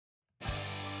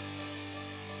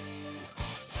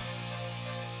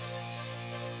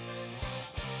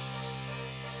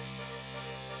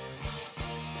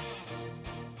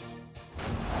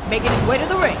making his way to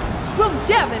the ring, from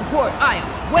Davenport, Iowa,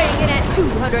 weighing in at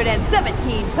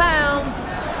 217 pounds,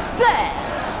 Seth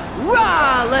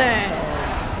Rollins.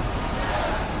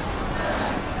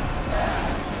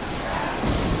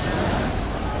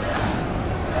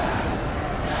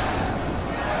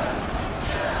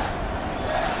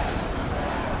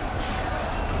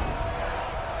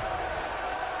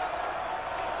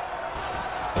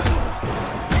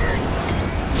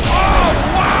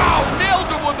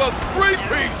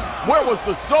 Three-piece! Where was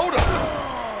the soda?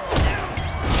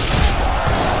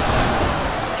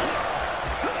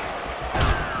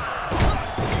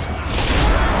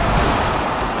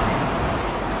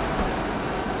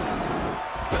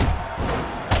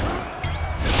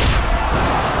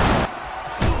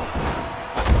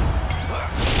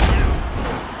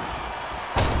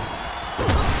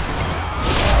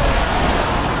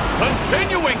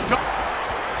 Continuing to...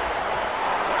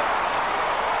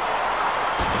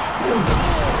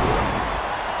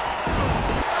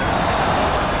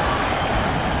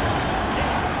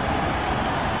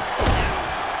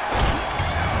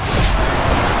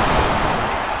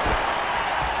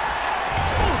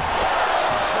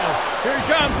 Here he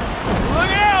comes!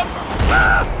 Look out!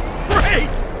 Ah,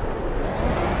 great!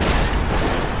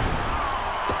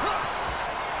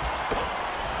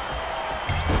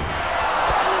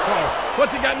 Oh,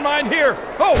 what's he got in mind here?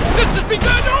 Oh, this has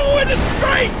begun! Oh, it is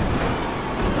great!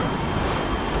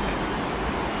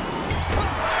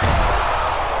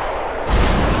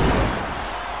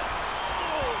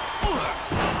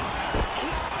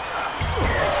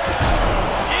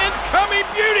 Incoming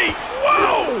beauty!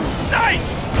 Whoa! Nice!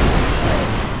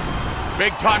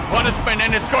 Big-time punishment,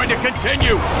 and it's going to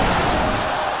continue.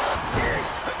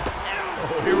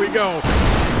 Oh, here we go.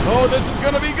 Oh, this is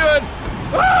going to be good.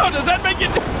 Oh, does that make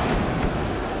it...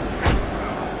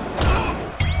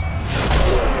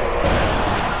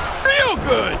 Real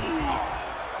good.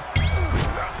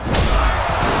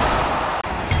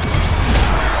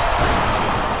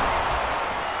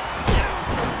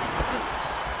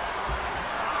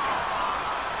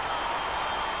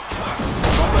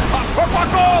 From the top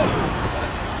turnbuckle!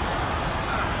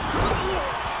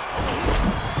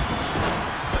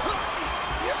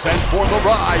 Sent for the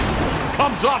ride,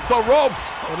 comes off the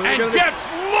ropes, and gets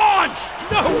launched!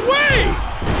 No way!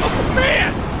 Oh,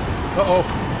 man! Uh-oh.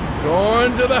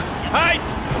 Going to the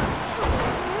heights.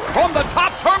 From the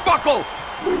top turnbuckle!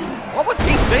 What was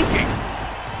he thinking?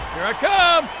 Here I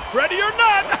come! Ready or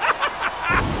not!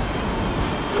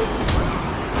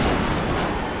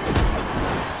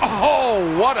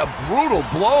 Oh, what a brutal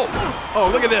blow! Oh,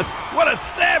 look at this! What a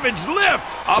savage lift!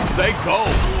 Up they go!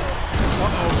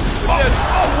 Uh-oh.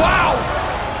 Oh, wow!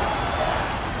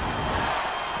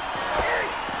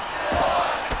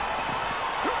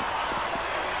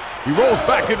 He rolls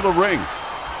back into the ring.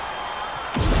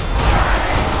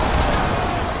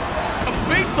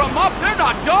 Beat them up, they're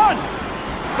not done!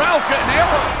 Falcon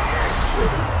Arrow!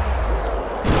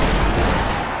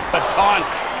 The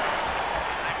taunt.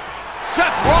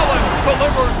 Seth Rollins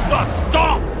delivers the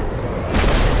stomp!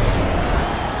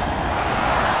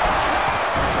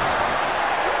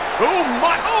 Too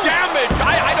much damage!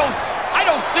 I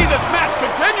don't see this match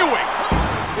continuing!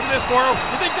 Look at this, Morrow.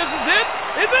 You think this is it?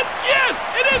 Is it? Yes!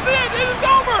 It is it! It is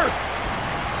over!